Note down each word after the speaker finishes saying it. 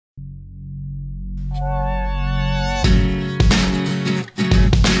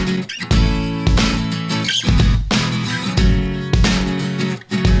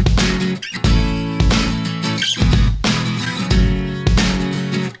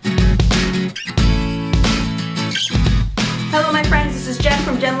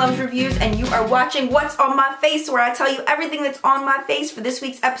Reviews, and you are watching What's on My Face, where I tell you everything that's on my face for this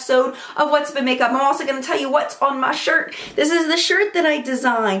week's episode of What's Been Makeup. I'm also going to tell you what's on my shirt. This is the shirt that I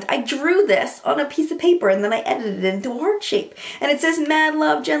designed. I drew this on a piece of paper and then I edited it into a heart shape. And it says Mad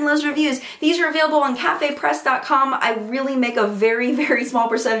Love, Jen Loves Reviews. These are available on cafepress.com. I really make a very, very small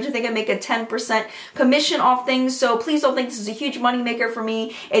percentage. I think I make a 10% commission off things, so please don't think this is a huge money maker for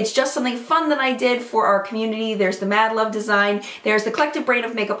me. It's just something fun that I did for our community. There's the Mad Love design, there's the collective brain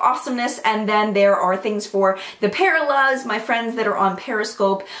of makeup awesomeness, and then there are things for the Parallels, my friends that are on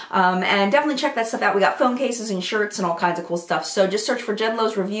Periscope, and definitely check that stuff out. We got phone cases and shirts and all kinds of cool stuff, so just search for Jen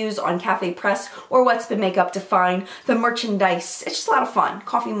Loves Reviews on Cafe Press or What's Been Makeup to find the merchandise. It's just a lot of fun.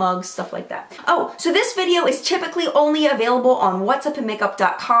 Coffee mugs, stuff like that. Oh, so this video is typically only available on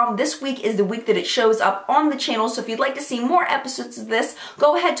whatsupinmakeup.com. This week is the week that it shows up on the channel, so if you'd like to see more episodes of this,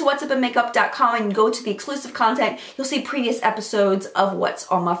 go ahead to whatsupinmakeup.com and go to the exclusive content. You'll see previous episodes of What's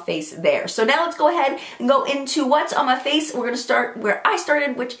on My Face there. So now let's go ahead and go into what's on my face. We're going to start where I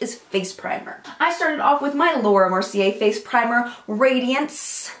started, which is face primer. I started off with my Laura Mercier face primer,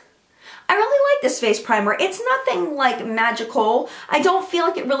 Radiance. I really like this face primer. It's nothing like magical. I don't feel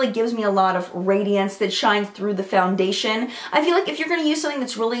like it really gives me a lot of radiance that shines through the foundation. I feel like if you're going to use something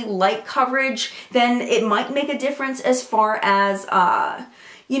that's really light coverage, then it might make a difference as far as,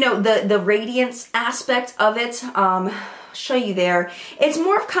 you know, the radiance aspect of it. Show you there. It's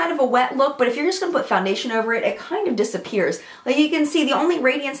more of kind of a wet look, but if you're just going to put foundation over it, it kind of disappears. Like you can see, the only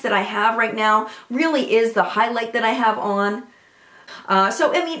radiance that I have right now really is the highlight that I have on.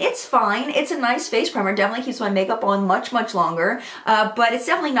 So, I mean, it's fine. It's a nice face primer. Definitely keeps my makeup on much, much longer, but it's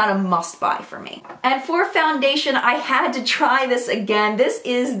definitely not a must-buy for me. And for foundation, I had to try this again. This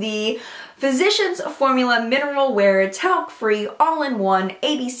is the Physicians Formula Mineral Wear Talc-Free All-in-One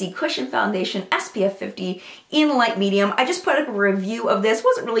ABC Cushion Foundation SPF 50 in light medium. I just put up a review of this. It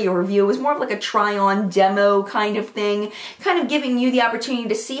wasn't really a review. It was more of like a try-on demo kind of thing, kind of giving you the opportunity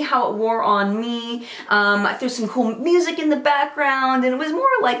to see how it wore on me. I threw some cool music in the background, and it was more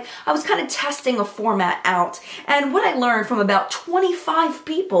like I was kind of testing a format out. And what I learned from about 25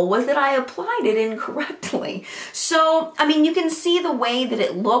 people was that I applied it incorrectly. So, I mean, you can see the way that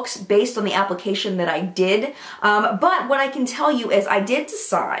it looks based on the application that I did, but what I can tell you is I did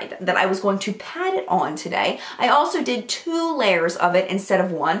decide that I was going to pat it on today. I also did 2 layers of it instead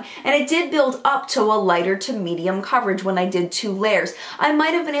of 1, and it did build up to a lighter to medium coverage when I did 2 layers. I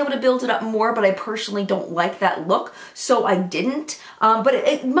might have been able to build it up more, but I personally don't like that look, so I didn't, but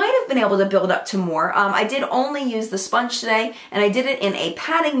it might have been able to build up to more. I did only use the sponge today, and I did it in a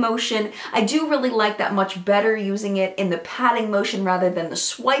patting motion. I do really like that much better, using it in the patting motion rather than the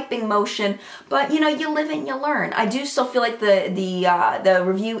swiping motion, but you know, you live and you learn. I do still feel like the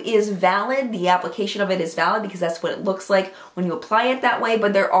review is valid, the application of it is valid, because that's what it looks like when you apply it that way,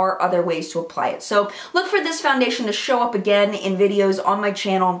 but there are other ways to apply it. So look for this foundation to show up again in videos on my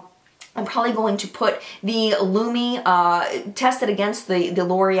channel. I'm probably going to put the Lumi, test it against the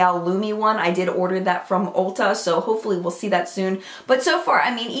L'Oreal Lumi one. I did order that from Ulta, so hopefully we'll see that soon. But so far,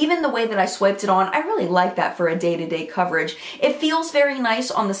 I mean, even the way that I swiped it on, I really like that for a day-to-day coverage. It feels very nice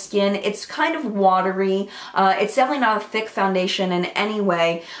on the skin. It's kind of watery. It's definitely not a thick foundation in any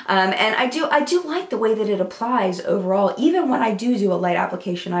way. And I do like the way that it applies overall. Even when I do a light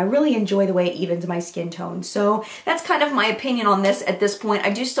application, I really enjoy the way it evens my skin tone. So that's kind of my opinion on this at this point. I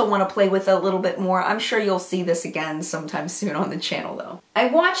do still want to play with it a little bit more. I'm sure you'll see this again sometime soon on the channel though. I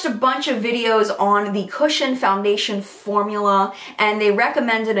watched a bunch of videos on the Cushion Foundation formula, and they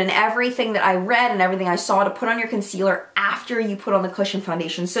recommended, in everything that I read and everything I saw, to put on your concealer after you put on the Cushion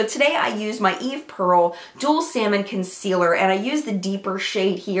Foundation. So today I used my Eve Pearl Dual Salmon Concealer, and I used the deeper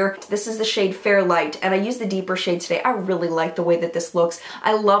shade here. This is the shade Fair Light, and I used the deeper shade today. I really like the way that this looks.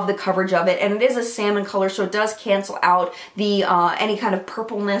 I love the coverage of it, and it is a salmon color, so it does cancel out the any kind of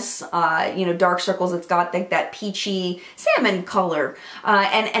purpleness, you know, dark circles. It's got like that peachy salmon color,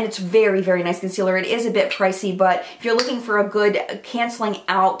 and it's very, very nice concealer. It is a bit pricey, but if you're looking for a good canceling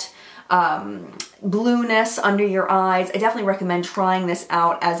out blueness under your eyes, I definitely recommend trying this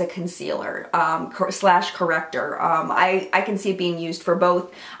out as a concealer slash corrector. I can see it being used for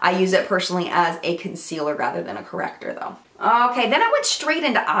both. I use it personally as a concealer rather than a corrector though. Okay, then I went straight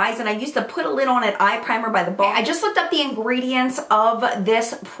into eyes and I used the Put a Lid on It eye primer by the Balm. I just looked up the ingredients of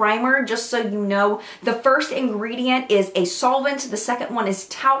this primer just so you know. The first ingredient is a solvent, the second one is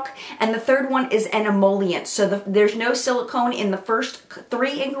talc, and the third one is an emollient. So there's no silicone in the first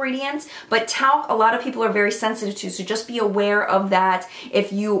 3 ingredients, but talc a lot of people are very sensitive to, so just be aware of that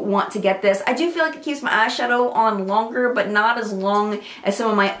if you want to get this. I do feel like it keeps my eyeshadow on longer, but not as long as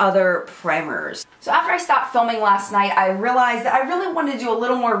some of my other primers. So after I stopped filming last night, I realized that I really wanted to do a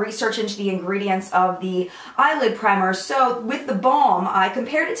little more research into the ingredients of the eyelid primer. So with the Balm, I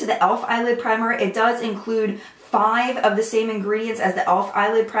compared it to the e.l.f. eyelid primer. It does include 5 of the same ingredients as the e.l.f.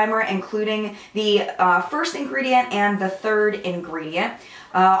 eyelid primer, including the first ingredient and the third ingredient.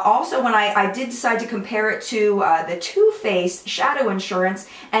 Also, when I did decide to compare it to the Too Faced Shadow Insurance,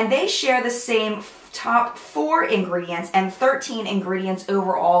 and they share the same top 4 ingredients and 13 ingredients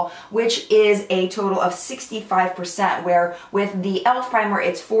overall, which is a total of 65%, where with the e.l.f. primer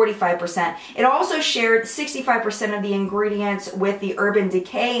it's 45%. It also shared 65% of the ingredients with the Urban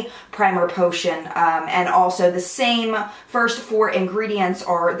Decay primer potion, and also the same first 4 ingredients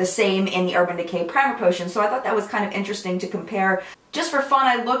are the same in the Urban Decay primer potion. So I thought that was kind of interesting to compare. Just for fun,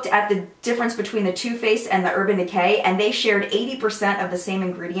 I looked at the difference between the Too Faced and the Urban Decay, and they shared 80% of the same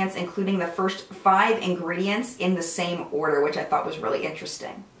ingredients, including the first 5 ingredients in the same order, which I thought was really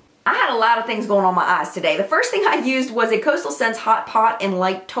interesting. I had a lot of things going on my eyes today. The first thing I used was a Coastal Scents Hot Pot in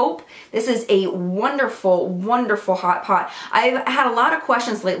Light Taupe. This is a wonderful, wonderful hot pot. I've had a lot of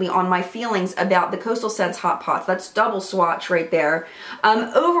questions lately on my feelings about the Coastal Scents Hot Pots. That's double swatch right there.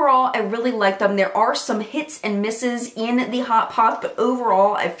 Overall, I really like them. There are some hits and misses in the hot pots, but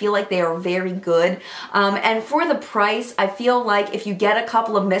overall, I feel like they are very good. And for the price, I feel like if you get a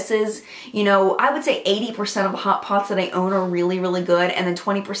couple of misses, you know, I would say 80% of the hot pots that I own are really, really good, and then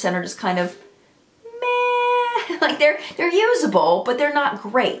 20% are just kind of meh. Like they're usable, but they're not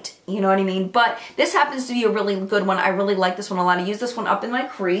great. You know what I mean? But this happens to be a really good one. I really like this one a lot. I use this one up in my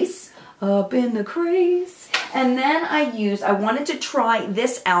crease. Up in the crease. And then I wanted to try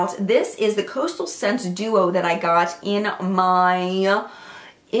this out. This is the Coastal Scents Duo that I got in my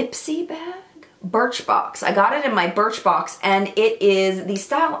Ipsy bag. Birchbox. I got it in my Birchbox, and it is the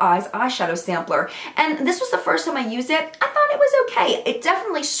Style Eyes eyeshadow sampler. And this was the first time I used it. I thought it was okay. It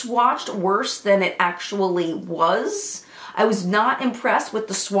definitely swatched worse than it actually was. I was not impressed with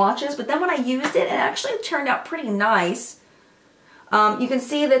the swatches, but then when I used it, it actually turned out pretty nice. You can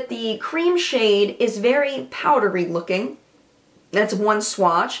see that the cream shade is very powdery looking. That's one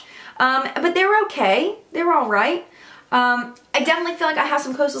swatch. But they're okay. They're all right. I definitely feel like I have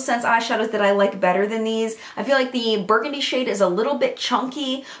some Coastal Scents eyeshadows that I like better than these. I feel like the burgundy shade is a little bit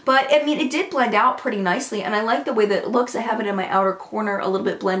chunky, but I mean, it did blend out pretty nicely, and I like the way that it looks. I have it in my outer corner a little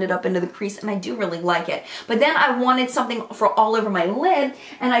bit blended up into the crease, and I do really like it. But then I wanted something for all over my lid,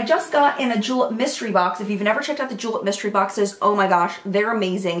 and I just got in a Julep mystery box. If you've never checked out the Julep mystery boxes, oh my gosh, they're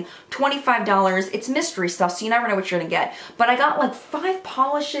amazing. $25. It's mystery stuff, so you never know what you're gonna get. But I got like 5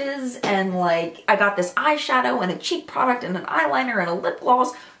 polishes, and like I got this eyeshadow and a cheek product and an eyeliner and a lip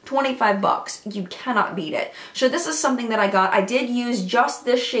gloss. 25 bucks. You cannot beat it. So this is something that I got. I did use just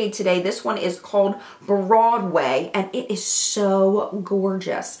this shade today. This one is called Broadway, and it is so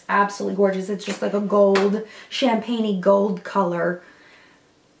gorgeous. Absolutely gorgeous. It's just like a gold, champagne-y gold color.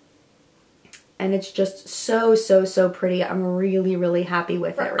 And it's just so, so, so pretty. I'm really, really happy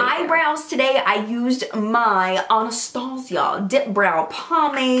with it. For eyebrows today, I used my Anastasia Dip Brow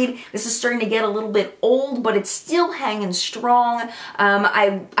Pomade. This is starting to get a little bit old, but it's still hanging strong.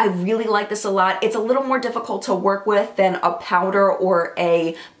 I really like this a lot. It's a little more difficult to work with than a powder or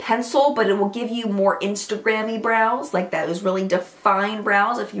a pencil, but it will give you more Instagram-y brows, like those really defined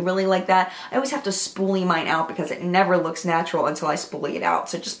brows, if you really like that. I always have to spoolie mine out because it never looks natural until I spoolie it out.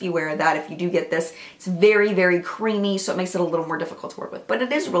 So just be aware of that if you do get this. It's very, very creamy, so it makes it a little more difficult to work with, but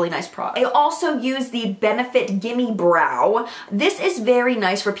it is a really nice product. I also use the Benefit Gimme Brow. This is very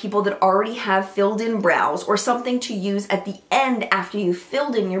nice for people that already have filled in brows, or something to use at the end after you've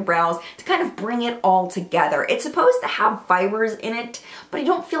filled in your brows to kind of bring it all together. It's supposed to have fibers in it, but I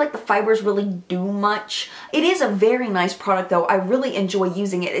don't feel like the fibers really do much. It is a very nice product though. I really enjoy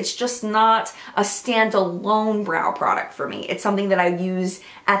using it. It's just not a standalone brow product for me. It's something that I use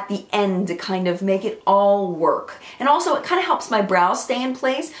at the end to kind of make it all work. And also it kind of helps my brows stay in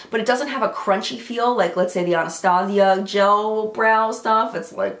place, but it doesn't have a crunchy feel like, let's say, the Anastasia gel brow stuff.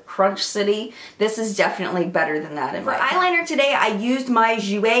 It's like Crunch City. This is definitely better than that. For eyeliner today, I used my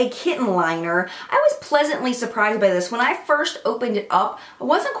Jouer Kitten Liner. I was pleasantly surprised by this. When I first opened it up, I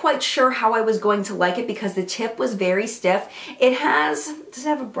wasn't quite sure how I was going to like it because the tip was very stiff. It has does it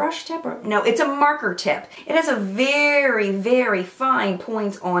have a brush tip? Or no, it's a marker tip. It has a very, very fine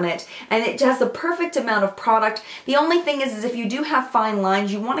point on it, and it has the perfect amount of product. The only thing is if you do have fine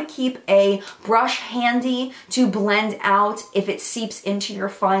lines, you want to keep a brush handy to blend out if it seeps into your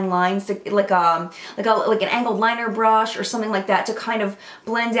fine lines, like an angled liner brush or something like that, to kind of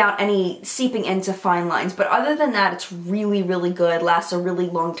blend out any seeping into fine lines. But other than that, it's really, really good. Lasts a really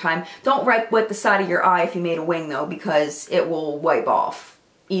long time. Don't wipe the side of your eye if you made a wing though, because it will wipe off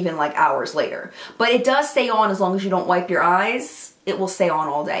even like hours later. But it does stay on as long as you don't wipe your eyes. It will stay on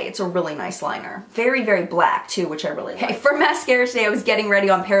all day. It's a really nice liner. Very, very black too, which I really like. For mascara today, I was getting ready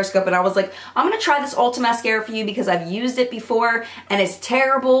on Periscope and I was like, I'm gonna try this Ulta mascara for you because I've used it before and it's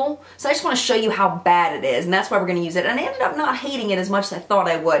terrible. So I just wanna show you how bad it is, and that's why we're gonna use it. And I ended up not hating it as much as I thought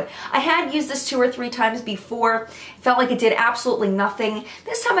I would. I had used this 2 or 3 times before. Felt like it did absolutely nothing.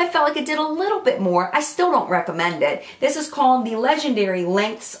 This time I felt like it did a little bit more. I still don't recommend it. This is called the Legendary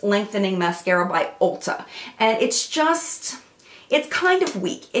Lengthening Mascara by Ulta. And it's kind of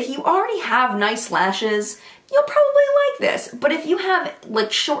weak. If you already have nice lashes, you'll probably like this. But if you have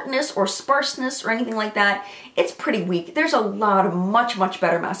like shortness or sparseness or anything like that, it's pretty weak. There's a lot of much, much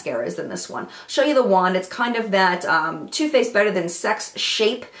better mascaras than this one. I'll show you the wand. It's kind of that Too Faced Better Than Sex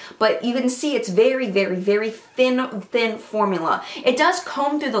shape, but you can see it's very, very, very thin formula. It does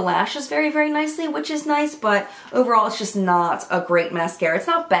comb through the lashes very, very nicely, which is nice, but overall it's just not a great mascara. It's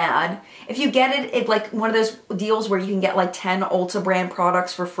not bad. If you get it, it's like one of those deals where you can get like 10 Ulta brand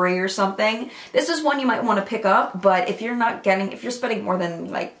products for free or something. This is one you might want to pick up, but if you're spending more than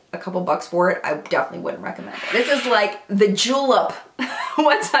like a couple bucks for it, I definitely wouldn't recommend it. This is like the julep.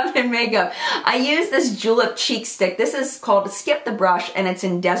 What's up in makeup? I use this julep cheek stick. This is called Skip the Brush and it's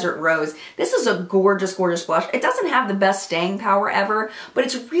in Desert Rose. This is a gorgeous, gorgeous blush. It doesn't have the best staying power ever, but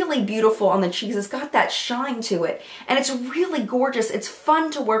it's really beautiful on the cheeks. It's got that shine to it and it's really gorgeous. It's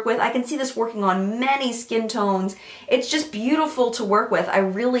fun to work with. I can see this working on many skin tones. It's just beautiful to work with. I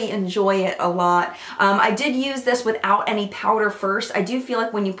really enjoy it a lot. I did use this without any powder first. I do feel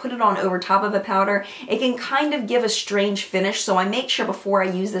like when you put it on over top of a powder, it can kind of give a strange finish, so I make sure before I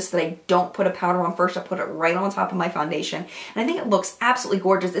use this that I don't put a powder on first. I put it right on top of my foundation, and I think it looks absolutely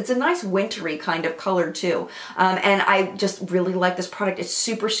gorgeous. It's a nice wintry kind of color too, and I just really like this product. It's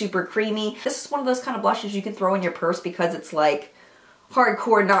super, super creamy. This is one of those kind of blushes you can throw in your purse because it's like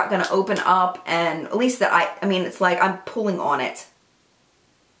hardcore not gonna open up, and at least that I mean, it's like I'm pulling on it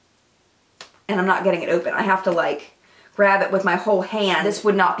and I'm not getting it open. I have to like grab it with my whole hand. This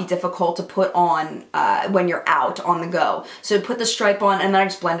would not be difficult to put on when you're out on the go. So put the stripe on and then I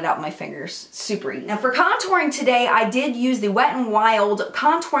just blend it out with my fingers. Super easy. Now for contouring today, I did use the Wet n Wild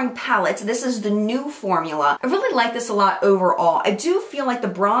contouring palette. This is the new formula. I really like this a lot overall. I do feel like the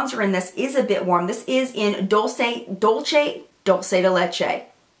bronzer in this is a bit warm. This is in Dulce de Leche.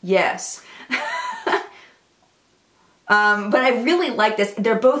 Yes. But I really like this.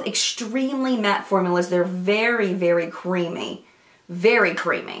 They're both extremely matte formulas. They're very, very creamy. Very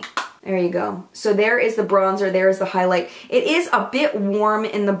creamy. There you go. So there is the bronzer. There is the highlight. It is a bit warm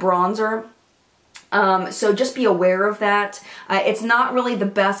in the bronzer. So just be aware of that. It's not really the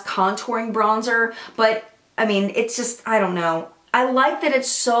best contouring bronzer, but I mean, it's just, I don't know. I like that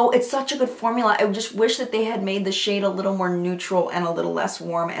it's such a good formula. I just wish that they had made the shade a little more neutral and a little less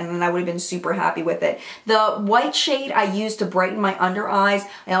warm, and then I would have been super happy with it. The white shade I used to brighten my under eyes.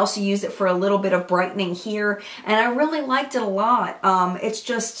 I also used it for a little bit of brightening here, and I really liked it a lot.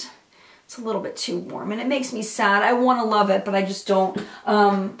 It's a little bit too warm, and it makes me sad. I want to love it, but I just don't,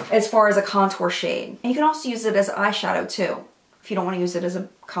 as far as a contour shade. And you can also use it as eyeshadow too, if you don't want to use it as a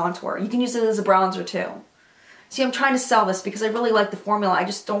contour. You can use it as a bronzer too. See, I'm trying to sell this because I really like the formula. I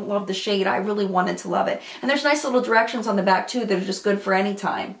just don't love the shade. I really wanted to love it. And there's nice little directions on the back too that are just good for any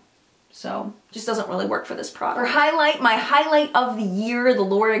time. So, just doesn't really work for this product. For highlight, my highlight of the year, the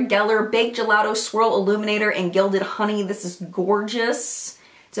Laura Geller Baked Gelato Swirl Illuminator in Gilded Honey. This is gorgeous.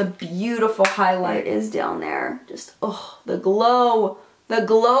 It's a beautiful highlight. It is down there. Just, oh, the glow. The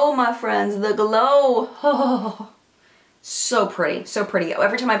glow, my friends. The glow. Oh, so pretty. So pretty.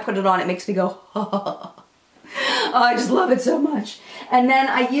 Every time I put it on, it makes me go, oh. Oh, I just love it so much. And then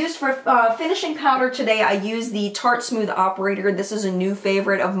I used for finishing powder today, I used the Tarte Smooth Operator. This is a new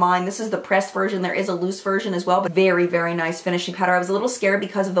favorite of mine. This is the pressed version. There is a loose version as well, but very, very nice finishing powder. I was a little scared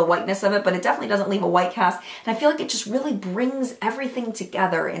because of the whiteness of it, but it definitely doesn't leave a white cast. And I feel like it just really brings everything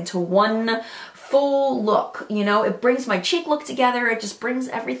together into one full look. You know, it brings my cheek look together. It just brings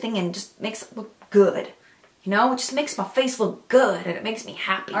everything and just makes it look good. You know, it just makes my face look good and it makes me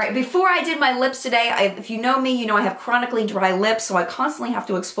happy. All right, before I did my lips today, if you know me, you know I have chronically dry lips, so I constantly have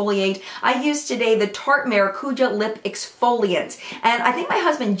to exfoliate. I used today the Tarte Maracuja Lip Exfoliant, and I think my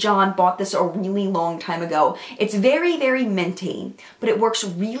husband John bought this a really long time ago. It's very, very minty, but it works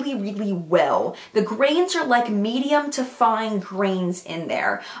really, really well. The grains are like medium to fine grains in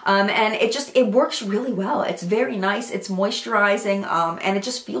there, and it works really well. It's very nice, it's moisturizing, and it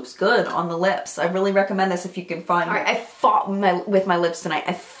just feels good on the lips. I really recommend this if you can find it. All right, I fought with my lips tonight.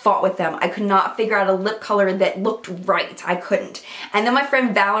 I fought with them. I could not figure out a lip color that looked right. I couldn't. And then my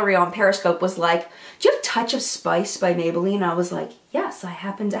friend Valerie on Periscope was like, do you have Touch of Spice by Maybelline? I was like, yes, I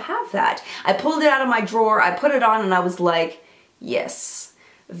happen to have that. I pulled it out of my drawer, I put it on, and I was like, yes,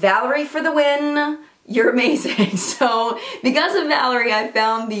 Valerie for the win. You're amazing. So because of Valerie, I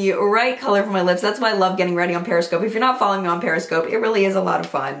found the right color for my lips. That's why I love getting ready on Periscope. If you're not following me on Periscope, it really is a lot of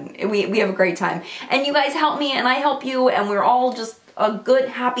fun. We have a great time. And you guys help me and I help you, and we're all just a good,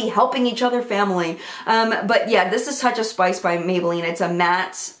 happy, helping each other family. But yeah, this is Touch of Spice by Maybelline. It's a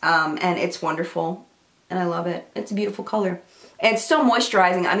matte, and it's wonderful. And I love it. It's a beautiful color. And it's still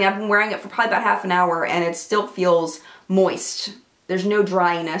moisturizing. I mean, I've been wearing it for probably about half an hour and it still feels moist. There's no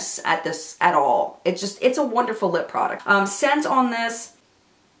dryness at this at all. It's a wonderful lip product. Scent on this,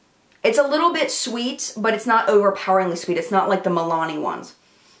 it's a little bit sweet, but it's not overpoweringly sweet. It's not like the Milani ones.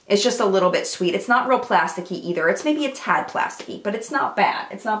 It's just a little bit sweet. It's not real plasticky either. It's maybe a tad plasticky, but it's not bad.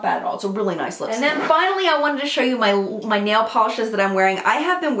 It's not bad at all. It's a really nice lipstick. And then finally, I wanted to show you my nail polishes that I'm wearing. I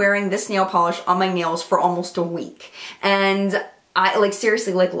have been wearing this nail polish on my nails for almost a week. And I, like,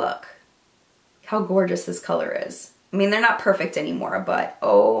 seriously, like, look how gorgeous this color is. I mean, they're not perfect anymore, but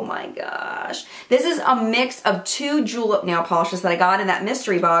oh my gosh. This is a mix of two julep nail polishes that I got in that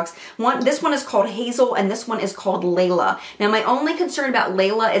mystery box. This one is called Hazel and this one is called Layla. Now, my only concern about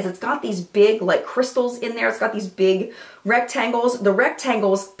Layla is it's got these big, like, crystals in there. It's got these big rectangles. The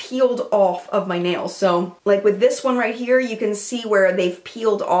rectangles peeled off of my nails. So, like with this one right here, you can see where they've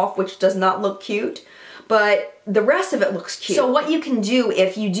peeled off, which does not look cute. But the rest of it looks cute. So what you can do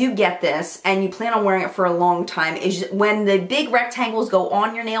if you do get this and you plan on wearing it for a long time is when the big rectangles go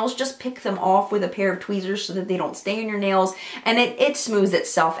on your nails, just pick them off with a pair of tweezers so that they don't stay in your nails, and it smooths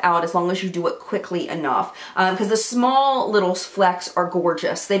itself out as long as you do it quickly enough. Because the small little flecks are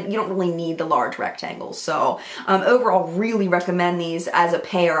gorgeous. You don't really need the large rectangles. So overall, really recommend these as a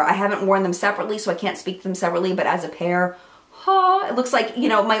pair. I haven't worn them separately, so I can't speak to them separately, but as a pair, it looks like, you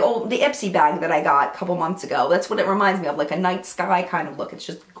know, the Ipsy bag that I got a couple months ago. That's what it reminds me of, like a night sky kind of look. It's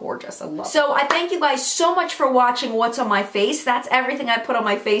just gorgeous. I love it. So I thank you guys so much for watching What's on My Face. That's everything I put on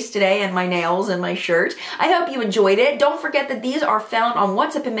my face today, and my nails and my shirt. I hope you enjoyed it. Don't forget that these are found on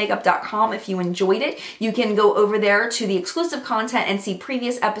whatsupinmakeup.com. If you enjoyed it, you can go over there to the exclusive content and see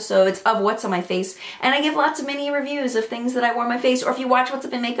previous episodes of What's on My Face. And I give lots of mini reviews of things that I wore on my face. Or if you watch What's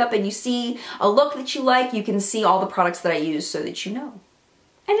Up in Makeup and you see a look that you like, you can see all the products that I use so that you know.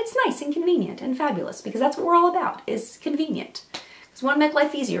 And it's nice and convenient and fabulous, because that's what we're all about, is convenient. Because we want to make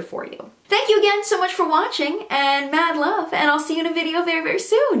life easier for you. Thank you again so much for watching, and mad love, and I'll see you in a video very, very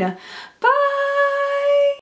soon. Bye!